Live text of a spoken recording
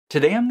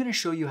Today I'm going to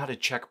show you how to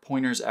check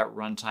pointers at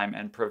runtime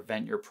and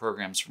prevent your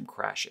programs from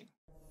crashing.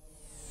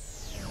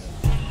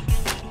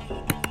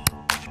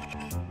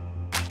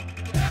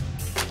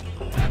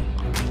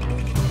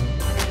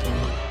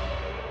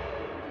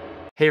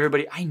 Hey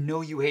everybody, I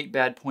know you hate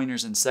bad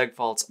pointers and seg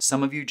faults.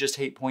 Some of you just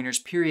hate pointers,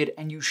 period,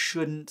 and you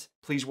shouldn't.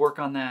 Please work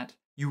on that.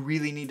 You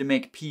really need to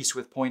make peace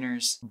with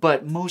pointers,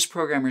 but most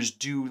programmers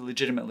do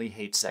legitimately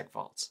hate seg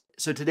faults.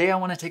 So today I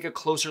want to take a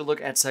closer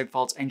look at seg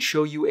faults and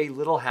show you a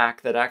little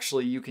hack that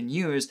actually you can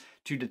use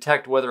to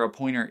detect whether a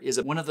pointer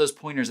is one of those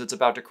pointers that's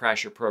about to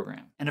crash your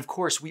program. And of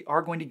course, we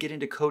are going to get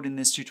into code in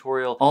this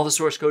tutorial. All the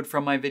source code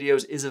from my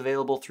videos is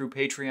available through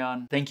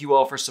Patreon. Thank you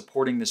all for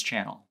supporting this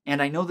channel.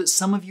 And I know that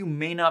some of you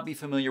may not be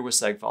familiar with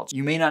seg faults.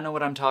 You may not know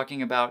what I'm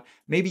talking about.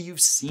 Maybe you've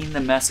seen the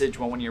message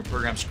when one of your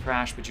programs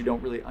crash, but you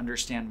don't really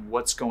understand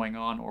what's going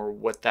on or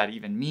what that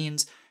even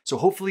means. So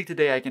hopefully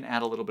today I can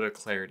add a little bit of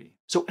clarity.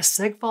 So a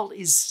seg fault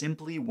is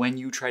simply when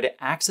you try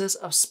to access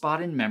a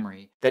spot in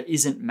memory that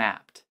isn't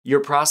mapped. Your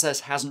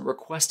process hasn't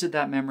requested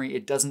that memory,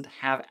 it doesn't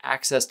have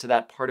access to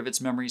that part of its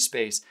memory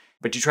space,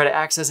 but you try to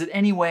access it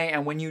anyway,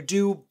 and when you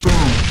do,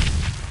 boom,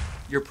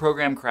 your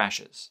program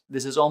crashes.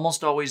 This is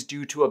almost always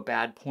due to a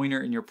bad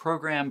pointer in your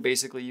program.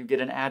 Basically, you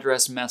get an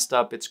address messed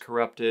up, it's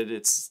corrupted,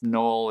 it's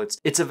null,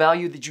 it's a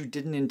value that you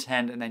didn't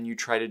intend, and then you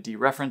try to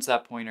dereference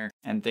that pointer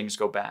and things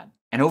go bad.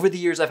 And over the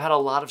years, I've had a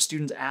lot of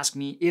students ask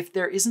me if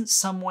there isn't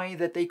some way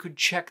that they could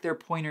check their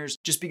pointers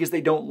just because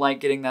they don't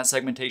like getting that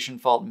segmentation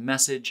fault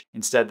message.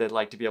 Instead, they'd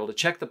like to be able to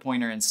check the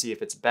pointer and see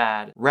if it's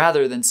bad,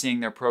 rather than seeing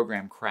their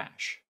program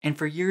crash. And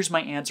for years,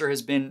 my answer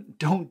has been,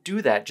 don't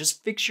do that.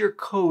 Just fix your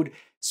code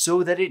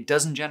so that it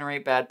doesn't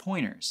generate bad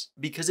pointers.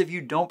 Because if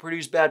you don't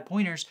produce bad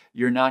pointers,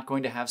 you're not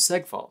going to have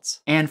seg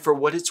faults. And for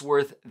what it's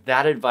worth,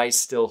 that advice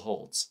still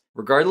holds.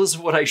 Regardless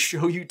of what I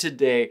show you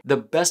today, the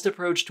best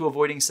approach to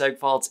avoiding seg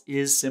faults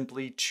is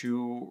simply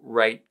to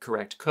write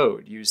correct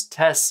code. Use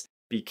tests,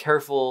 be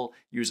careful,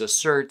 use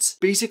asserts,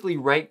 basically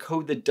write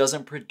code that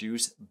doesn't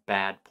produce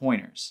bad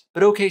pointers.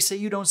 But okay, say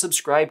you don't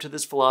subscribe to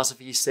this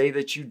philosophy, say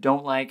that you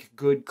don't like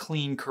good,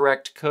 clean,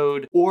 correct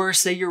code, or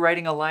say you're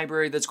writing a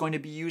library that's going to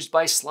be used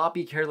by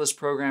sloppy, careless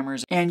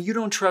programmers, and you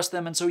don't trust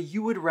them, and so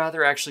you would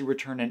rather actually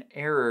return an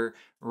error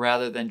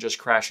rather than just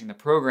crashing the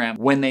program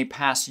when they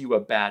pass you a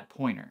bad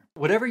pointer.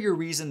 Whatever your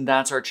reason,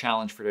 that's our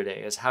challenge for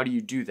today, is how do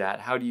you do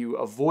that? How do you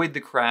avoid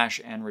the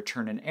crash and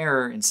return an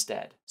error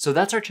instead? So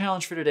that's our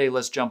challenge for today.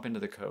 Let's jump into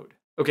the code.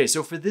 Okay,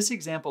 so for this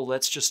example,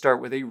 let's just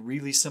start with a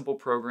really simple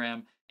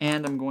program,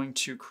 and I'm going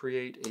to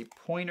create a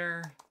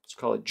pointer. Let's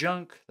call it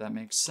junk. That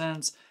makes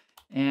sense.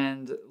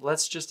 And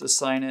let's just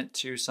assign it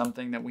to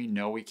something that we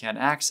know we can't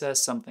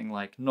access, something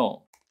like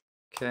null.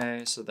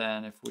 Okay, so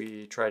then if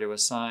we try to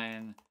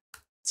assign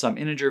some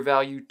integer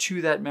value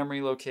to that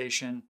memory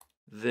location,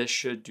 this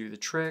should do the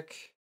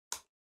trick.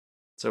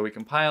 So we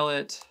compile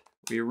it,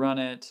 we run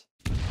it,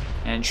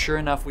 and sure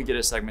enough, we get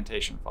a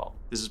segmentation fault.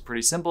 This is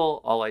pretty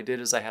simple. All I did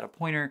is I had a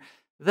pointer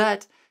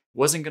that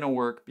wasn't going to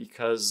work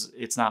because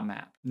it's not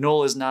mapped.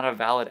 Null is not a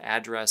valid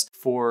address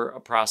for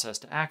a process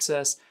to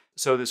access,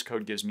 so this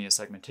code gives me a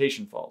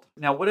segmentation fault.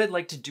 Now, what I'd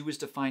like to do is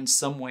to find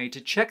some way to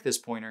check this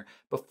pointer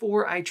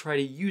before I try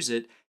to use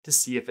it to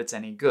see if it's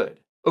any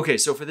good. Okay,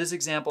 so for this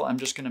example, I'm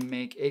just going to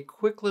make a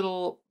quick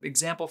little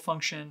example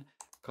function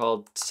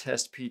called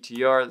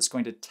testptr that's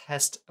going to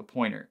test a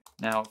pointer.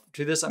 Now,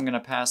 to this, I'm going to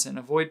pass in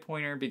a void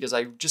pointer because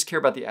I just care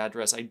about the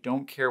address. I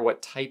don't care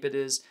what type it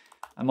is.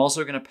 I'm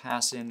also going to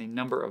pass in the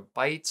number of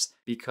bytes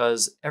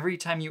because every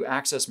time you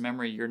access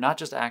memory, you're not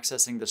just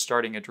accessing the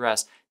starting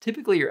address.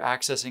 Typically, you're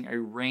accessing a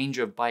range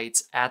of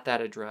bytes at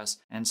that address.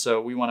 And so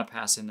we want to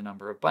pass in the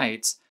number of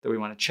bytes that we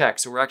want to check.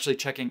 So we're actually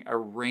checking a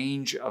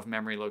range of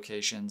memory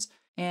locations.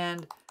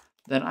 And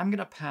then I'm going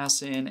to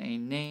pass in a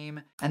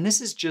name. And this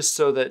is just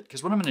so that,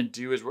 because what I'm going to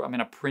do is I'm going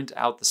to print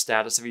out the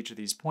status of each of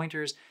these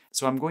pointers.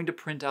 So I'm going to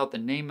print out the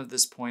name of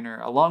this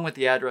pointer along with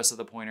the address of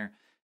the pointer.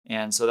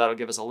 And so that'll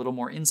give us a little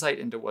more insight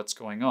into what's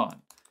going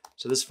on.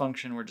 So this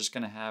function, we're just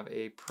going to have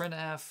a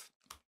printf,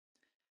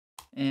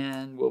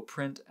 and we'll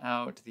print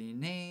out the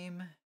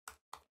name.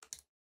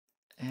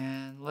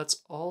 And let's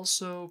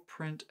also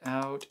print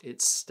out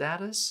its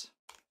status,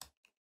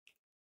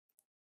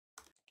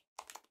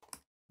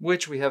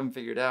 which we haven't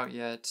figured out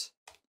yet.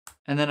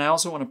 And then I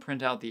also want to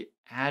print out the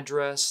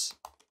address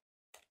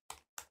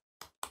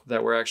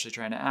that we're actually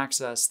trying to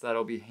access.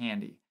 That'll be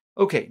handy.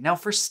 Okay, now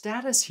for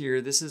status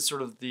here, this is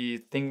sort of the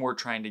thing we're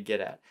trying to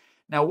get at.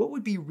 Now, what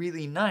would be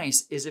really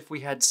nice is if we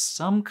had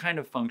some kind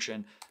of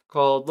function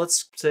called,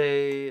 let's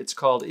say it's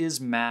called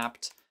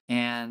isMapped,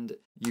 and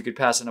you could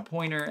pass in a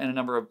pointer and a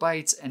number of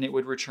bytes, and it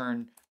would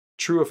return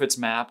true if it's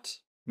mapped,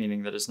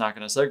 meaning that it's not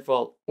going to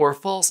segfault, or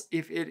false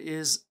if it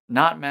is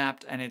not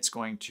mapped and it's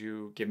going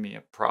to give me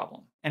a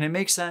problem. And it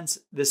makes sense.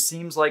 This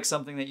seems like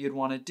something that you'd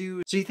want to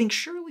do. So you think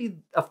surely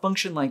a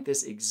function like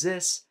this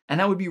exists, and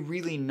that would be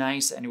really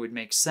nice and it would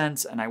make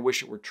sense, and I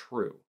wish it were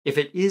true. If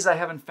it is, I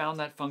haven't found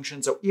that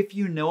function. So if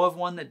you know of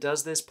one that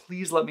does this,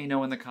 please let me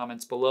know in the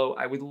comments below.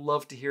 I would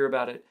love to hear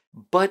about it.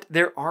 But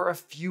there are a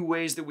few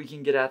ways that we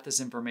can get at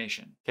this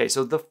information. Okay,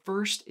 so the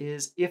first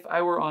is if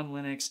I were on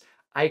Linux,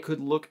 I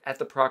could look at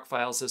the proc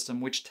file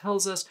system, which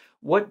tells us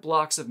what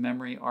blocks of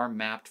memory are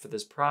mapped for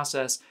this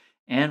process.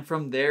 And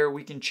from there,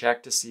 we can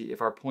check to see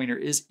if our pointer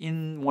is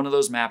in one of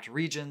those mapped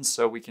regions,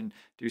 so we can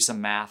do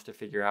some math to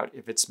figure out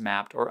if it's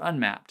mapped or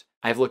unmapped.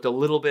 I've looked a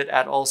little bit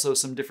at also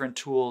some different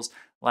tools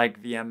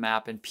like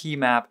VMMap and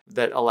PMap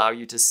that allow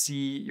you to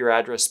see your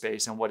address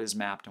space and what is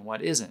mapped and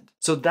what isn't.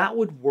 So that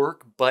would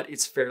work, but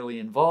it's fairly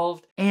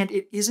involved and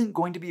it isn't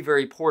going to be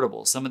very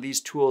portable. Some of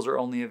these tools are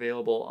only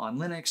available on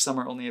Linux, some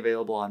are only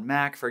available on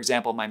Mac. For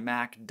example, my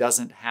Mac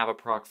doesn't have a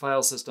proc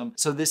file system,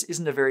 so this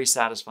isn't a very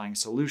satisfying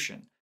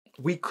solution.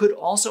 We could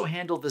also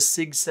handle the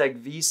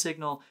sig-seg-v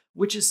signal,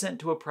 which is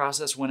sent to a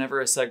process whenever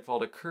a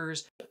segfault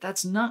occurs, but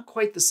that's not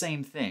quite the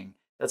same thing.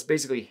 That's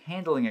basically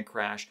handling a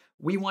crash.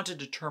 We want to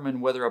determine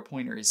whether a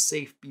pointer is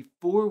safe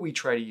before we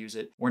try to use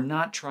it. We're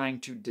not trying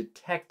to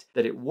detect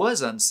that it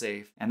was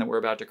unsafe and that we're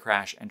about to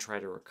crash and try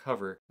to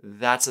recover.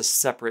 That's a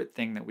separate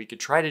thing that we could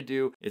try to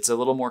do. It's a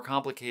little more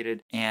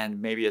complicated, and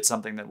maybe it's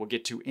something that we'll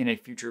get to in a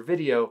future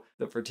video.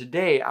 But for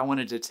today, I want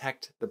to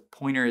detect the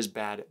pointer is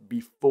bad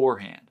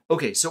beforehand.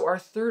 Okay, so our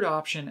third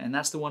option, and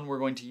that's the one we're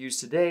going to use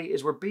today,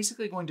 is we're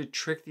basically going to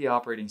trick the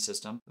operating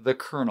system, the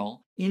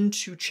kernel,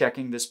 into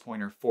checking this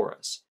pointer for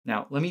us.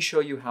 Now, let me show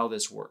you how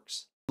this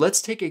works.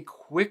 Let's take a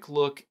quick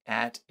look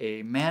at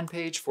a man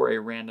page for a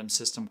random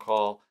system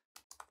call.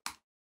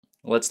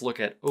 Let's look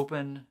at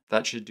open.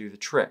 That should do the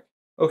trick.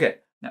 Okay,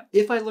 now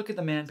if I look at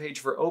the man page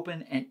for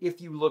open, and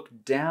if you look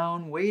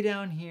down, way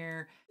down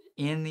here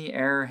in the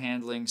error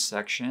handling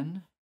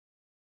section,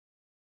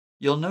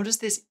 you'll notice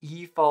this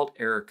eFault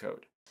error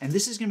code. And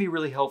this is going to be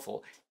really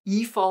helpful.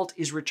 eFault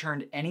is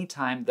returned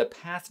anytime the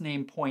path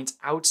name points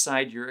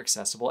outside your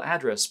accessible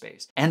address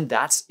space. And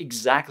that's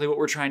exactly what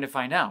we're trying to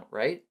find out,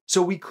 right?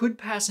 So we could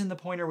pass in the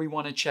pointer we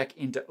want to check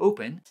into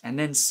open and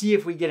then see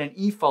if we get an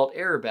eFault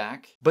error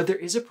back. But there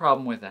is a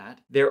problem with that.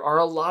 There are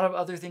a lot of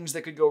other things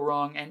that could go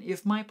wrong. And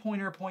if my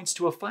pointer points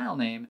to a file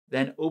name,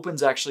 then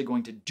open's actually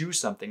going to do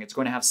something. It's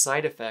going to have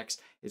side effects.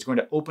 It's going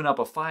to open up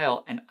a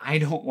file, and I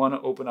don't want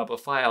to open up a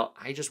file.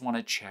 I just want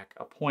to check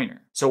a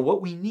pointer. So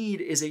what we need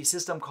is a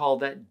system call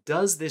that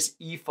does this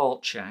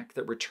eFault check,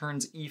 that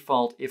returns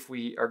eFault if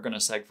we are going to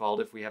segfault,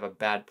 if we have a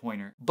bad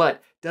pointer,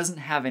 but doesn't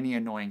have any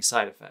annoying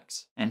side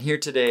effects. And here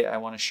today, I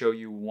want to show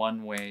you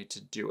one way to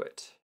do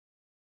it.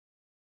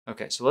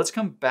 Okay, so let's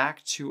come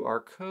back to our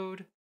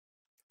code,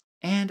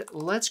 and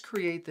let's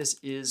create this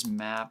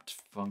isMapped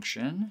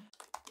function.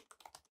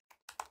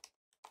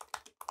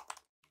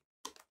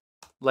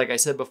 Like I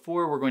said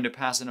before, we're going to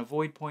pass in a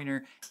void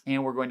pointer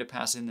and we're going to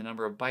pass in the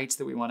number of bytes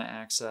that we want to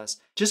access.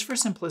 Just for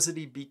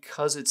simplicity,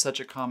 because it's such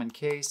a common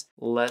case,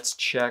 let's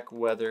check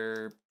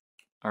whether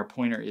our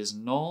pointer is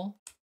null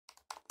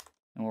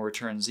and we'll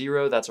return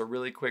 0. That's a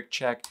really quick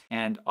check,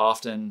 and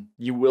often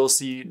you will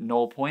see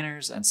null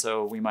pointers, and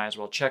so we might as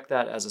well check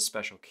that as a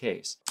special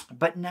case.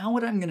 But now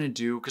what I'm going to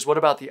do, because what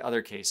about the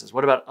other cases?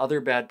 What about other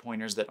bad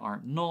pointers that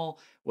aren't null?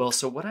 Well,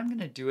 so what I'm going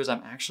to do is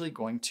I'm actually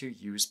going to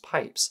use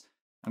pipes.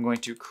 I'm going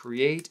to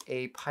create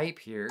a pipe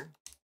here,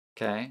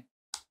 okay?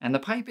 And the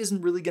pipe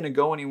isn't really going to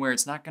go anywhere.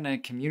 It's not going to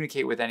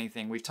communicate with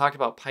anything. We've talked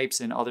about pipes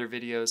in other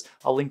videos.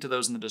 I'll link to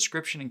those in the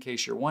description in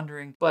case you're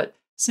wondering. But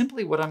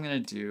simply what I'm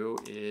going to do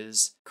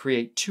is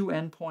create 2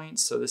 endpoints.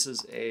 So this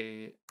is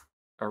an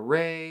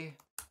array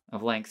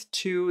of length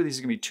 2. These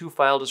are going to be 2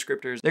 file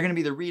descriptors. They're going to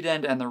be the read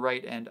end and the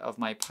write end of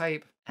my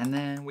pipe. And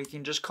then we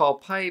can just call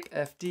pipe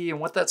fd, and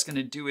what that's going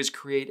to do is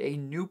create a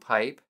new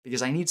pipe,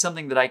 because I need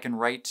something that I can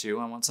write to.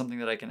 I want something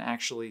that I can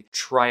actually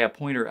try a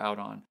pointer out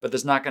on, but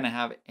that's not going to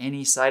have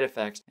any side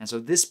effects. And so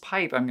this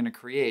pipe I'm going to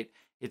create,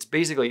 it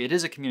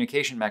is a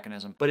communication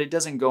mechanism, but it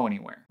doesn't go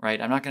anywhere,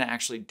 right? I'm not going to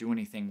actually do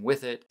anything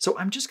with it. So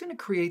I'm just going to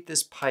create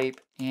this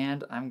pipe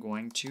and I'm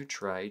going to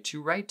try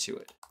to write to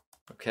it.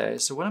 Okay,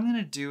 so what I'm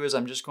going to do is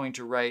I'm just going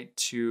to write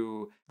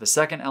to the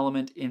second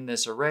element in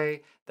this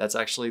array. That's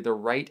actually the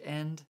write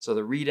end. So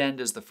the read end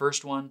is the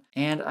first one.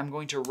 And I'm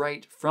going to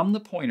write from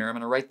the pointer. I'm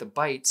going to write the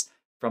bytes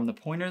from the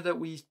pointer that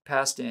we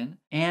passed in.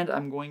 And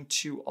I'm going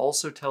to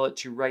also tell it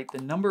to write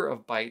the number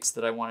of bytes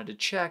that I wanted to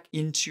check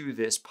into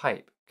this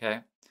pipe.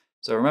 Okay,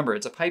 so remember,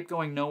 it's a pipe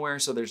going nowhere,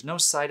 so there's no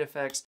side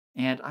effects.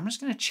 And I'm just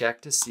going to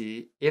check to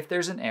see if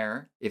there's an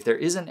error. If there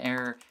is an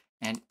error,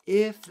 and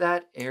if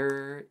that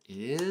error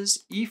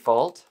is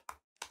eFault,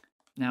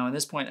 now at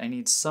this point I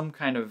need some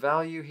kind of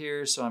value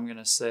here, so I'm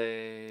gonna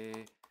say,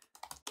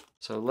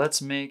 so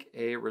let's make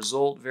a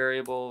result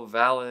variable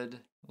valid.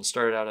 We'll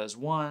start it out as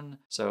 1,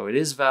 so it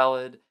is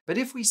valid. But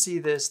if we see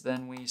this,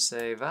 then we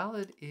say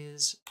valid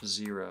is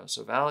 0.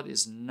 So valid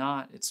is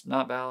not, it's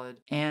not valid.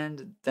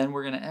 And then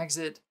we're gonna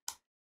exit,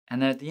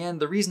 And then at the end,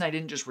 the reason I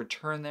didn't just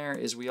return there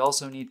is we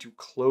also need to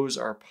close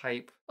our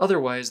pipe.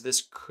 Otherwise,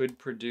 this could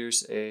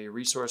produce a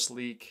resource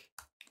leak.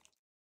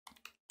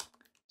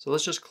 So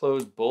let's just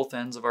close both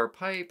ends of our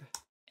pipe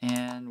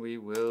and we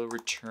will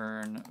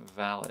return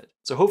valid.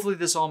 So hopefully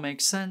this all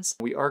makes sense.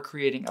 We are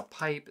creating a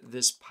pipe.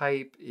 This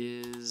pipe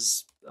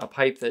is a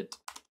pipe that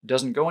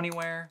doesn't go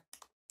anywhere.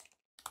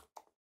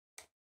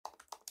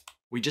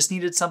 We just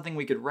needed something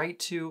we could write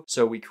to.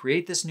 So we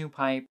create this new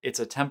pipe. It's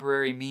a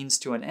temporary means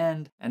to an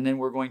end. And then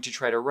we're going to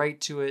try to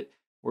write to it.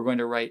 We're going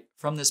to write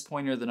from this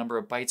pointer the number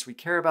of bytes we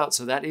care about.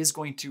 So that is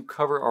going to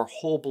cover our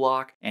whole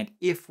block. And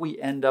if we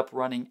end up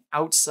running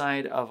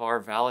outside of our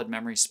valid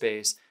memory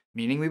space,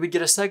 meaning we would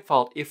get a seg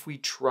fault if we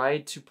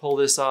tried to pull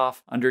this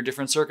off under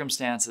different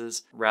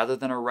circumstances rather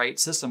than a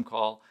write system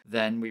call,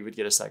 then we would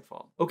get a seg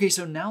fault. Okay,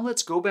 so now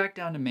let's go back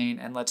down to main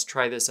and let's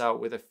try this out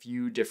with a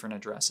few different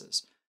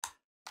addresses.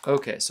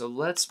 Okay, so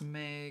let's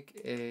make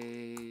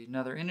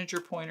another integer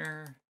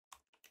pointer.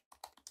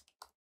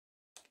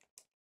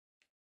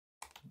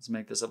 Let's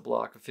make this a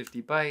block of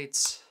 50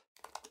 bytes.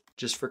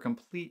 Just for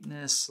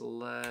completeness,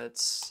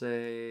 let's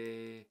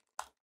say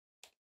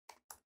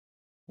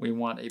we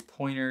want a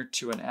pointer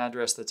to an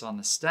address that's on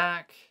the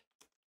stack,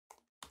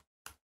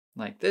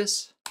 like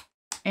this.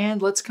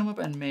 And let's come up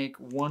and make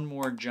one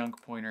more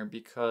junk pointer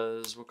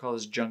because we'll call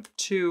this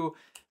junk2.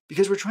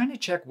 Because we're trying to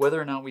check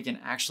whether or not we can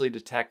actually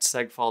detect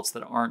seg faults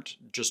that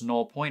aren't just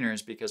null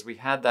pointers, because we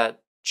had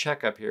that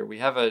check up here. We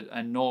have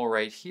a null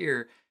right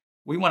here.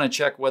 We want to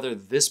check whether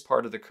this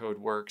part of the code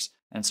works.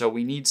 And so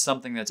we need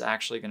something that's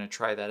actually going to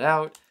try that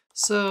out.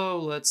 So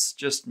let's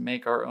just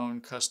make our own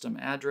custom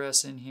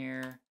address in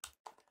here.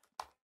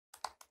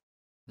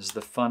 This is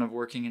the fun of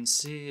working in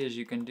C, is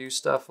you can do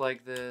stuff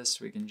like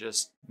this. We can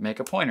just make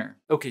a pointer.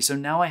 Okay, so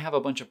now I have a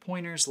bunch of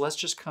pointers. Let's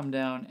just come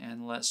down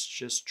and let's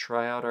just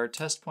try out our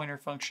test pointer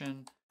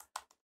function.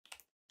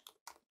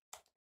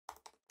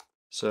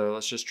 So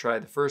let's just try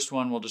the first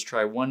one. We'll just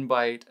try 1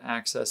 byte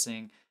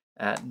accessing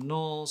at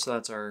null. So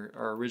that's our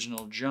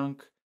original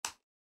junk.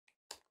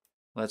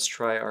 Let's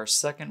try our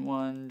second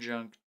one,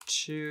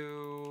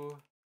 junk2.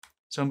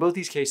 So in both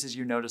these cases,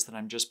 you notice that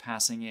I'm just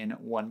passing in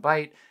 1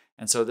 byte.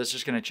 And so that's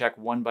just going to check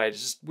 1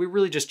 byte. We're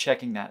really just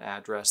checking that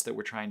address that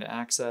we're trying to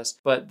access.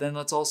 But then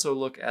let's also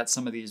look at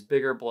some of these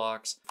bigger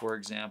blocks. For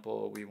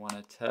example, we want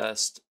to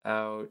test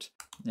out,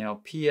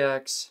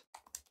 px.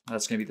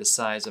 That's going to be the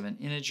size of an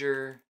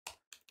integer.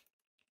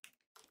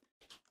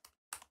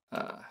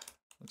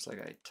 Looks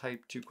like I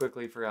typed too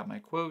quickly, forgot my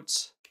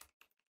quotes,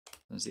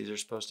 since these are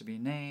supposed to be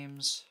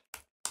names.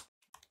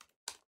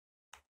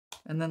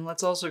 And then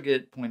let's also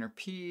get pointer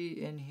p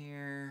in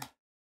here.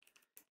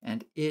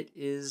 And it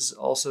is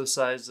also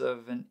size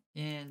of an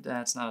int.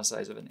 That's not a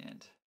size of an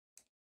int.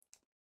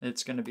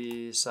 It's going to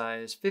be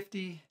size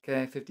 50,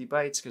 okay, 50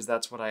 bytes, because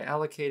that's what I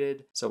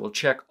allocated. So we'll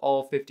check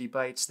all 50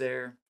 bytes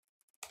there.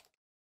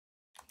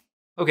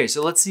 Okay,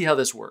 so let's see how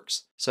this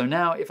works. So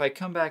now if I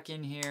come back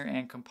in here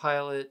and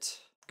compile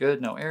it,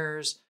 good, no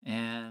errors.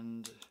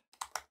 And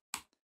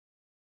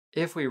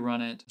if we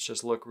run it, let's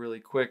just look really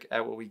quick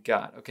at what we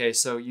got. Okay,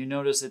 so you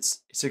notice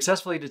it's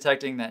successfully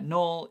detecting that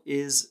null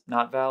is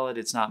not valid,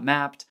 it's not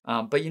mapped,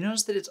 but you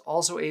notice that it's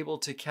also able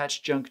to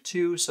catch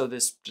junk2, so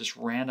this just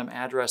random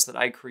address that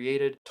I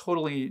created,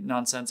 totally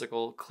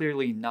nonsensical,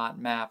 clearly not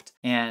mapped,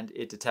 and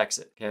it detects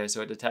it. Okay,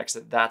 so it detects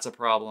that that's a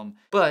problem,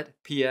 but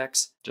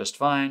px, just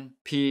fine,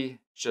 p,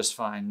 just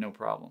fine, no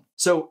problem.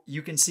 So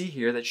you can see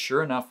here that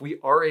sure enough, we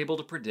are able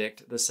to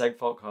predict the seg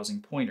fault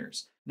causing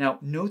pointers. Now,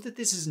 note that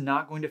this is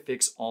not going to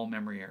fix all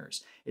memory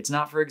errors. It's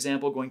not, for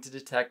example, going to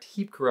detect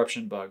heap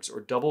corruption bugs or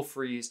double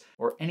freeze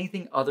or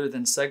anything other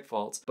than seg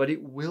faults, but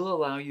it will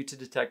allow you to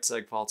detect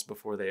seg faults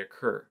before they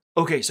occur.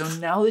 Okay, so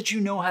now that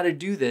you know how to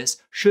do this,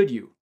 should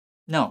you?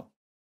 No,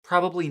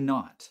 probably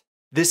not.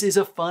 This is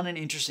a fun and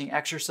interesting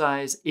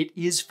exercise. It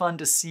is fun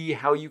to see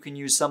how you can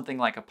use something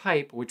like a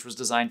pipe, which was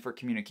designed for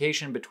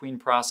communication between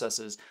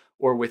processes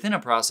or within a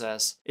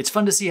process. It's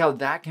fun to see how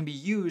that can be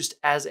used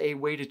as a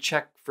way to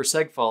check for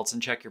seg faults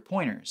and check your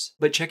pointers.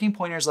 But checking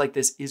pointers like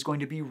this is going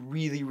to be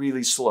really,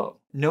 really slow.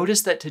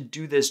 Notice that to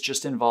do this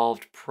just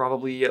involved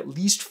probably at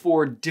least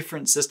 4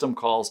 different system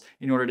calls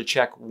in order to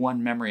check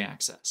one memory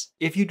access.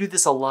 If you do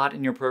this a lot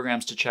in your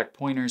programs to check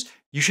pointers,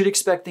 you should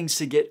expect things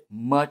to get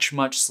much,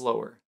 much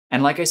slower.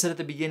 And like I said at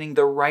the beginning,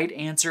 the right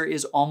answer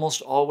is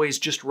almost always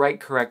just write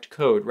correct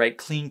code, write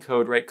clean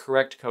code, write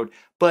correct code.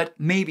 But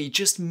maybe,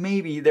 just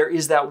maybe, there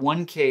is that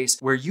one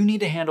case where you need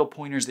to handle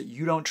pointers that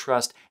you don't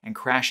trust and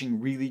crashing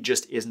really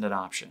just isn't an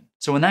option.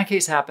 So when that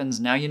case happens,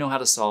 now you know how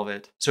to solve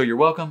it. So you're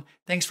welcome.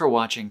 Thanks for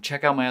watching.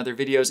 Check out my other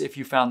videos if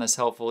you found this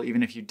helpful.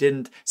 Even if you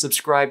didn't,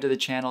 subscribe to the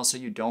channel so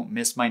you don't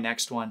miss my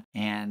next one.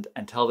 And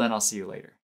until then, I'll see you later.